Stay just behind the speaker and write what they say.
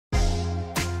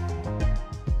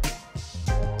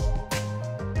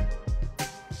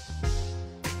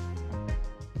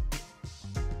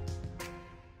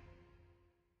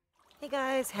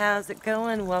Guys, how's it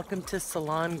going? Welcome to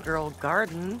Salon Girl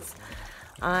Gardens.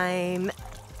 I'm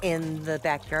in the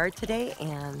backyard today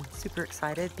and super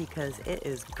excited because it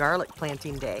is garlic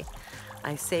planting day.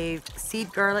 I saved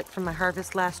seed garlic from my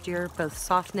harvest last year, both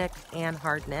soft neck and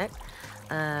hard neck.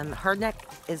 Hard neck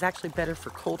is actually better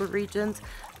for colder regions,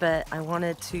 but I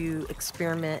wanted to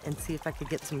experiment and see if I could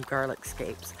get some garlic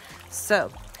scapes. So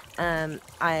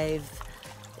I've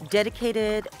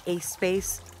dedicated a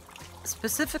space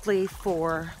specifically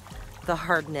for the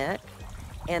hard neck,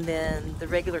 and then the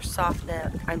regular soft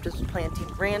neck I'm just planting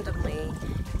randomly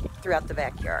throughout the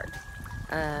backyard.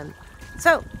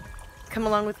 So come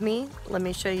along with me, let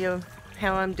me show you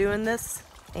how I'm doing this.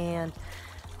 And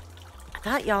I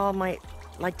thought y'all might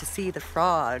like to see the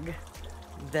frog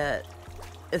that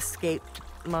escaped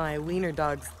my wiener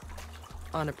dogs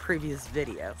on a previous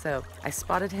video. So I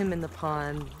spotted him in the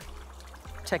pond.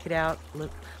 Check it out.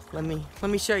 Look, let me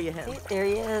show you him. There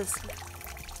he is.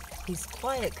 He's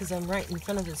quiet because I'm right in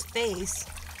front of his face,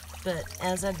 but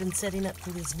as I've been setting up for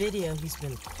this video, he's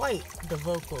been quite the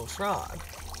vocal frog.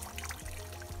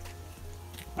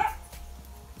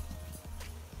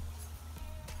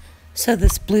 So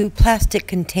this blue plastic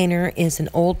container is an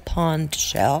old pond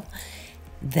shell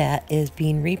that is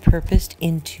being repurposed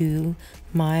into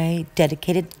my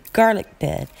dedicated garlic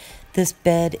bed. This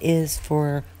bed is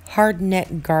for hard neck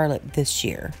garlic this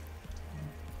year.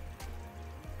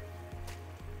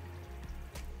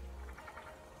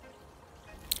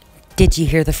 Did you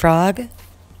hear the frog?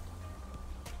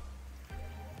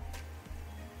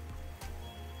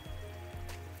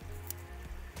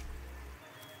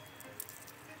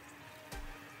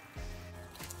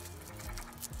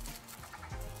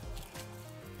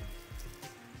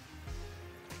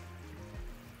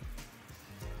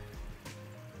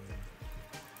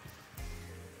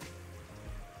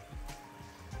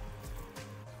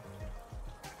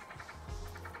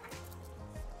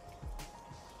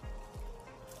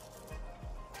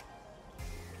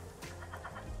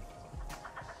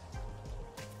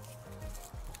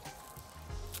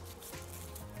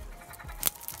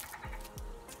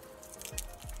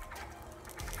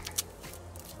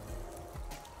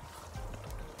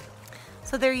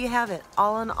 So there you have it.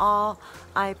 All in all,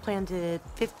 I planted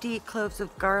 50 cloves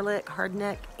of garlic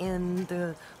hardneck in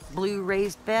the blue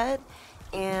raised bed,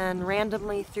 and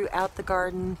randomly throughout the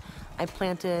garden I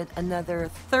planted another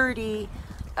 30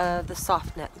 of the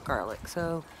soft neck garlic.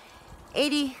 So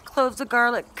 80 cloves of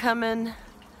garlic coming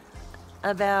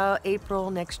about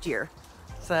April next year.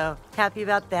 So happy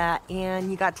about that.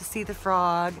 And you got to see the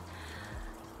frog,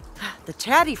 the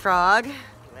chatty frog.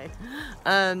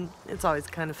 It's always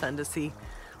kind of fun to see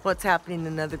what's happening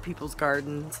in other people's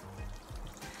gardens.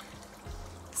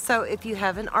 So if you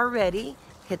haven't already,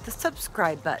 hit the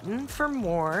subscribe button for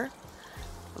more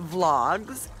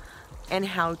vlogs and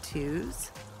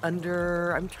how-tos I'm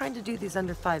trying to do these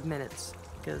under 5 minutes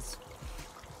because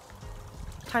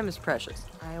time is precious.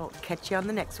 I will catch you on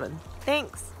the next one.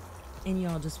 Thanks. And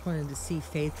y'all just wanted to see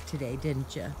Faith today,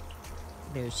 didn't you?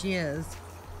 There she is.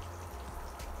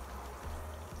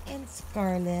 And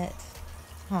Scarlett.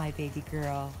 Hi, baby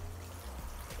girl.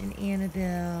 And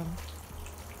Annabelle.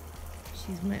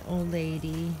 She's my old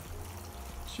lady.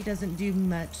 She doesn't do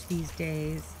much these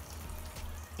days.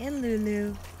 And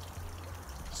Lulu.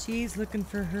 She's looking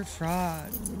for her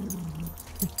frog.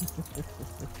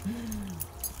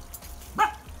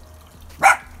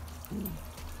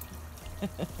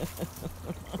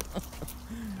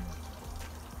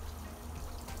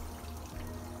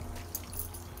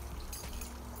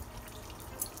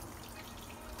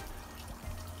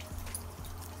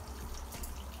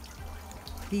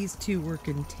 These two work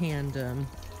in tandem,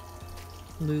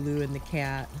 Lulu and the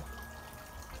cat.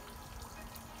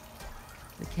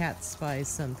 The cat spies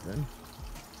something.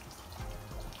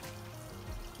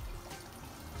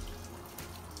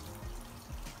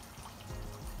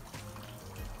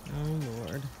 Oh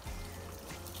Lord.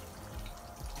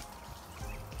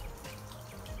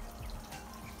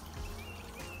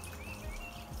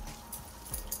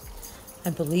 I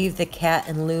believe the cat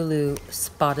and Lulu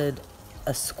spotted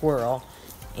a squirrel,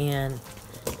 and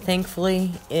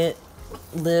thankfully it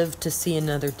lived to see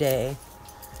another day.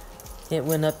 It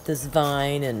went up this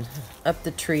vine and up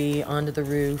the tree onto the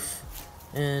roof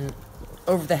and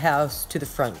over the house to the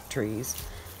front trees.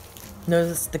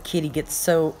 Notice the kitty gets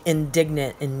so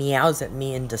indignant and meows at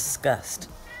me in disgust.